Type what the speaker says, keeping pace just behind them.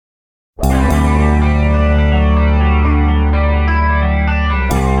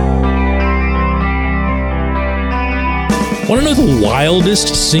Want to know the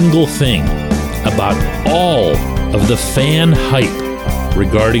wildest single thing about all of the fan hype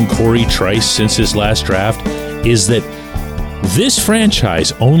regarding Corey Trice since his last draft is that this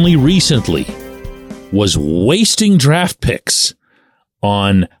franchise only recently was wasting draft picks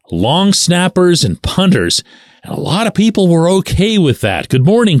on long snappers and punters, and a lot of people were okay with that. Good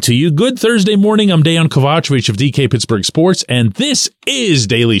morning to you. Good Thursday morning. I'm Dejan Kovacevic of DK Pittsburgh Sports, and this is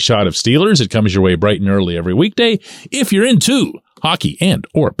Daily Shot of Steelers. It comes your way bright and early every weekday. If you're into hockey and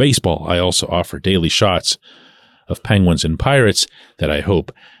or baseball, I also offer daily shots of Penguins and Pirates that I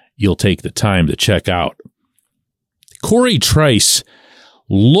hope you'll take the time to check out. Corey Trice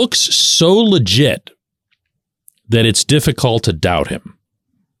looks so legit that it's difficult to doubt him.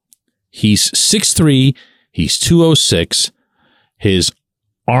 He's 6'3", he's 206, his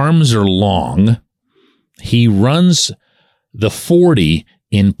arms are long, he runs the 40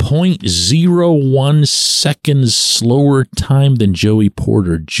 in 0.01 seconds slower time than Joey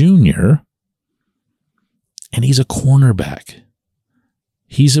Porter Jr., and he's a cornerback.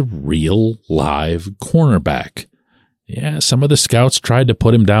 He's a real live cornerback. Yeah, some of the scouts tried to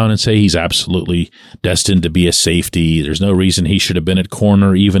put him down and say he's absolutely destined to be a safety. There's no reason he should have been at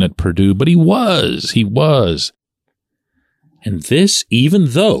corner, even at Purdue, but he was. And this, even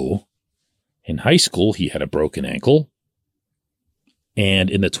though in high school he had a broken ankle, and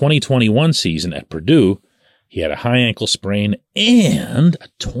in the 2021 season at Purdue, he had a high ankle sprain and a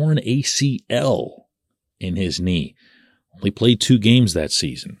torn ACL in his knee. Only played 2 games that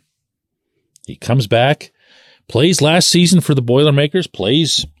season. He comes back, plays last season for the Boilermakers,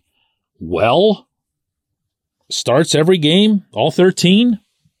 plays well, starts every game, all 13,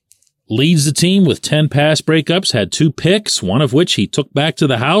 leads the team with 10 pass breakups, had 2 picks, one of which he took back to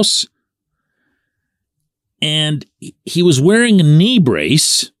the house. And he was wearing a knee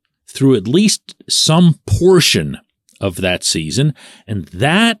brace through at least some portion of that season. And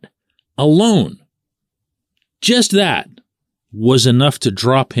that alone, just that, was enough to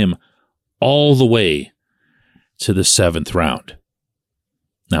drop him all the way to the 7th round.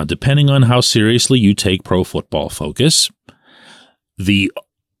 Now, depending on how seriously you take Pro Football Focus, the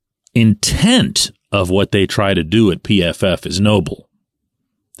intent of what they try to do at PFF is noble.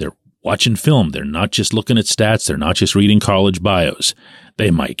 They're watching film. They're not just looking at stats. They're not just reading college bios.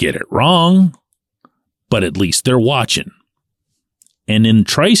 They might get it wrong, but at least they're watching. And in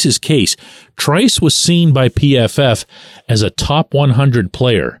Trice's case, Trice was seen by PFF as a top 100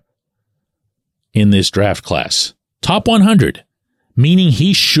 player in this draft class. Top 100, meaning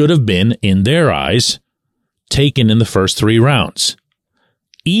he should have been, in their eyes, taken in the first 3 rounds.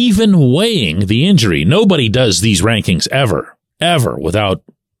 Even weighing the injury. Nobody does these rankings ever, without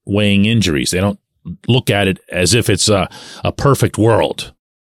weighing injuries. They don't look at it as if it's a perfect world.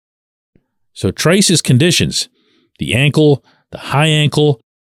 So Trice's conditions, the ankle, the high ankle,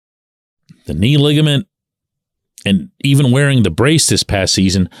 the knee ligament, and even wearing the brace this past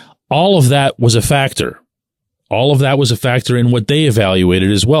season, all of that was a factor. All of that was a factor in what they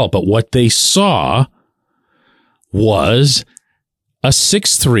evaluated as well. But what they saw was a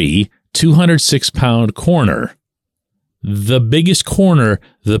 6'3", 206-pound corner, the biggest corner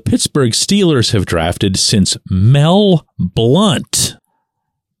the Pittsburgh Steelers have drafted since Mel Blount.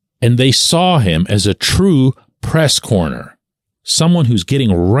 And they saw him as a true press corner, someone who's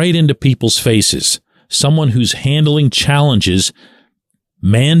getting right into people's faces, someone who's handling challenges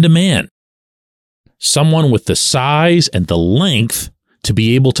man-to-man. Someone with the size and the length to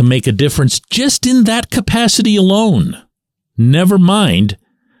be able to make a difference just in that capacity alone. Never mind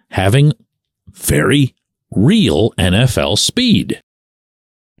having very real NFL speed.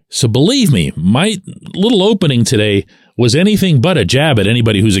 So believe me, my little opening today was anything but a jab at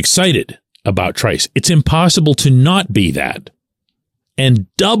anybody who's excited about Trice. It's impossible to not be that. And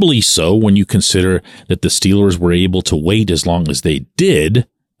doubly so when you consider that the Steelers were able to wait as long as they did,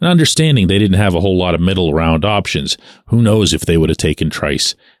 and understanding they didn't have a whole lot of middle round options. Who knows if they would have taken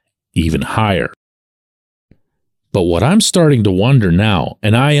Trice even higher. But what I'm starting to wonder now,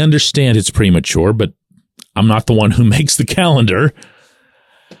 and I understand it's premature, but I'm not the one who makes the calendar.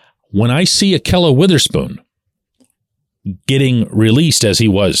 When I see Ahkello Witherspoon getting released as he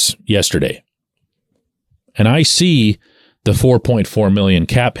was yesterday, and I see the $4.4 million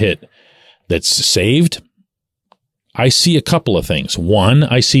cap hit that's saved, I see a couple of things. One,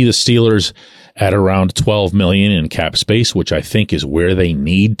 I see the Steelers at around $12 million in cap space, which I think is where they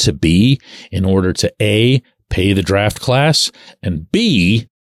need to be in order to A, pay the draft class, and B,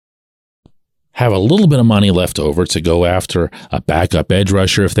 have a little bit of money left over to go after a backup edge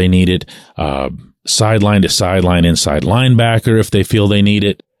rusher if they need it, sideline to sideline inside linebacker if they feel they need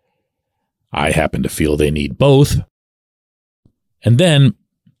it. I happen to feel they need both. And then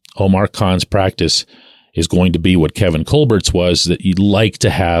Omar Khan's practice is going to be what Kevin Colbert's was, that you'd like to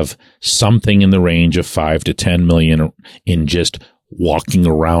have something in the range of 5 to 10 million in just walking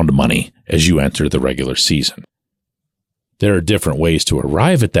around money as you enter the regular season. There are different ways to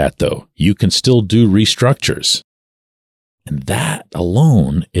arrive at that, though. You can still do restructures. And that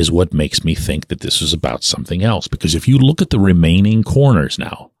alone is what makes me think that this was about something else. Because if you look at the remaining corners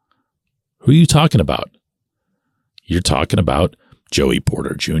now, who are you talking about? You're talking about Joey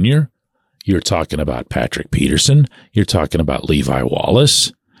Porter Jr., you're talking about Patrick Peterson, you're talking about Levi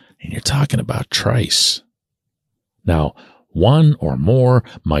Wallace, and you're talking about Trice. Now, one or more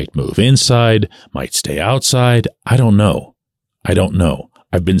might move inside, might stay outside. I don't know.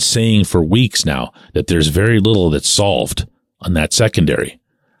 I've been saying for weeks now that there's very little that's solved on that secondary.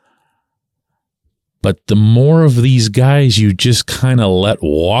 But the more of these guys you just kind of let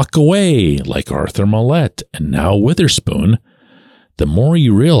walk away, like Arthur Millette and now Witherspoon, the more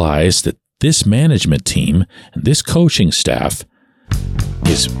you realize that this management team and this coaching staff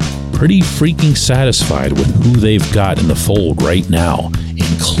is pretty freaking satisfied with who they've got in the fold right now,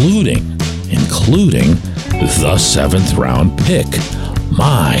 including the 7th round pick.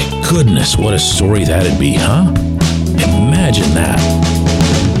 My goodness, what a story that'd be, huh? Imagine that.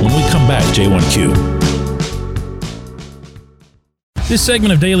 When we come back, J1Q. This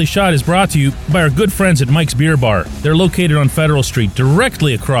segment of Daily Shot is brought to you by our good friends at Mike's Beer Bar. They're located on Federal Street,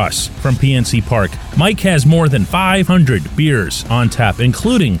 directly across from PNC Park. Mike has more than 500 beers on tap,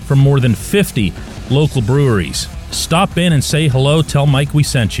 including from more than 50 local breweries. Stop in and say hello. Tell Mike we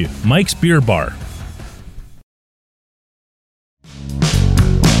sent you. Mike's Beer Bar.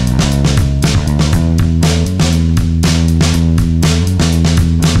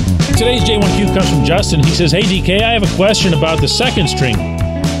 Today's J1Q comes from Justin. He says, "Hey DK, I have a question about the second string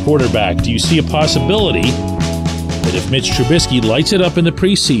quarterback. Do you see a possibility that if Mitch Trubisky lights it up in the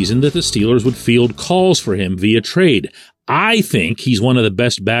preseason that the Steelers would field calls for him via trade? I think he's one of the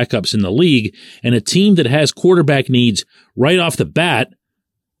best backups in the league, and a team that has quarterback needs right off the bat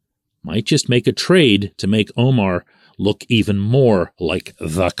might just make a trade to make Omar look even more like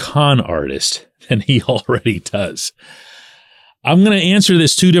the con artist than he already does." I'm going to answer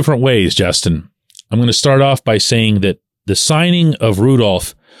this two different ways, Justin. I'm going to start off by saying that the signing of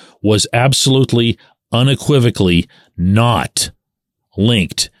Rudolph was absolutely, unequivocally not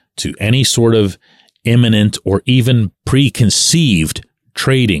linked to any sort of imminent or even preconceived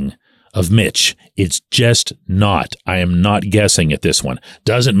trading of Mitch. It's just not. I am not guessing at this one.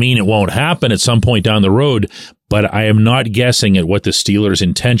 Doesn't mean it won't happen at some point down the road, but I am not guessing at what the Steelers'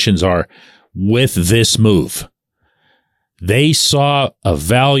 intentions are with this move. They saw a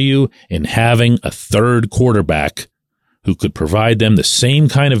value in having a third quarterback who could provide them the same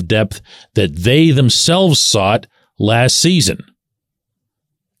kind of depth that they themselves sought last season.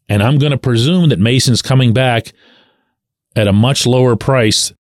 And I'm going to presume that Mason's coming back at a much lower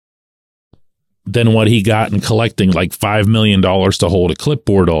price than what he got in collecting like $5 million to hold a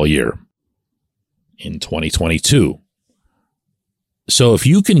clipboard all year in 2022. So if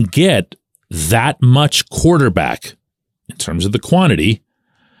you can get that much quarterback in terms of the quantity,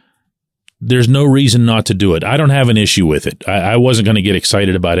 there's no reason not to do it. I don't have an issue with it. I wasn't going to get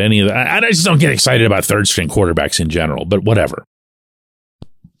excited about any of that. I just don't get excited about third-string quarterbacks in general, but whatever.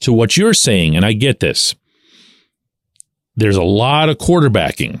 To what you're saying, and I get this, there's a lot of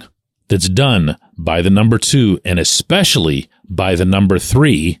quarterbacking that's done by the number 2 and especially by the number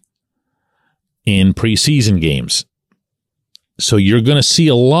 3 in preseason games. So you're going to see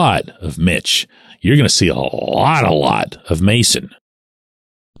a lot of Mitch. You're going to see a lot of Mason.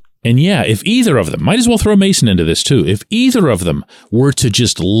 And yeah, if either of them, might as well throw Mason into this too, if either of them were to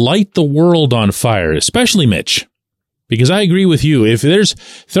just light the world on fire, especially Mitch, because I agree with you, if there's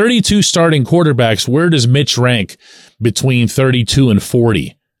 32 starting quarterbacks, where does Mitch rank between 32 and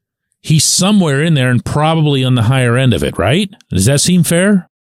 40? He's somewhere in there and probably on the higher end of it, right? Does that seem fair?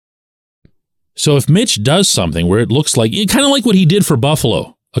 So if Mitch does something where it looks like, kind of like what he did for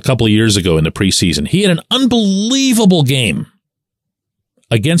Buffalo a couple of years ago in the preseason, he had an unbelievable game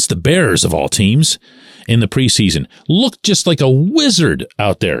against the Bears of all teams in the preseason. Looked just like a wizard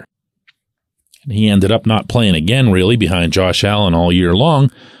out there. And he ended up not playing again, really, behind Josh Allen all year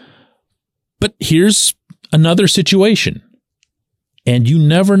long. But here's another situation. And you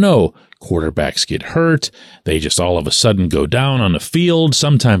never know. Quarterbacks get hurt. They just all of a sudden go down on the field,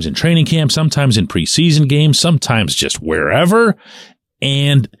 sometimes in training camp, sometimes in preseason games, sometimes just wherever.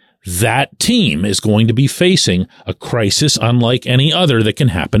 And that team is going to be facing a crisis unlike any other that can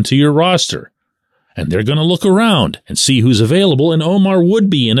happen to your roster. And they're going to look around and see who's available, and Omar would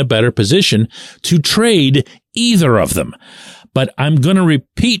be in a better position to trade either of them. But I'm going to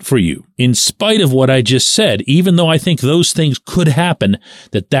repeat for you, in spite of what I just said, even though I think those things could happen,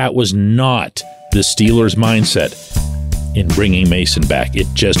 that was not the Steelers' mindset in bringing Mason back. It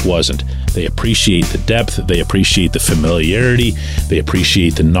just wasn't. They appreciate the depth. They appreciate the familiarity. They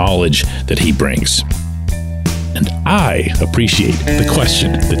appreciate the knowledge that he brings. And I appreciate the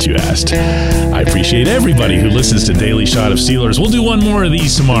question that you asked. I appreciate everybody who listens to Daily Shot of Steelers. We'll do one more of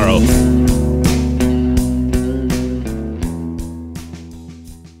these tomorrow.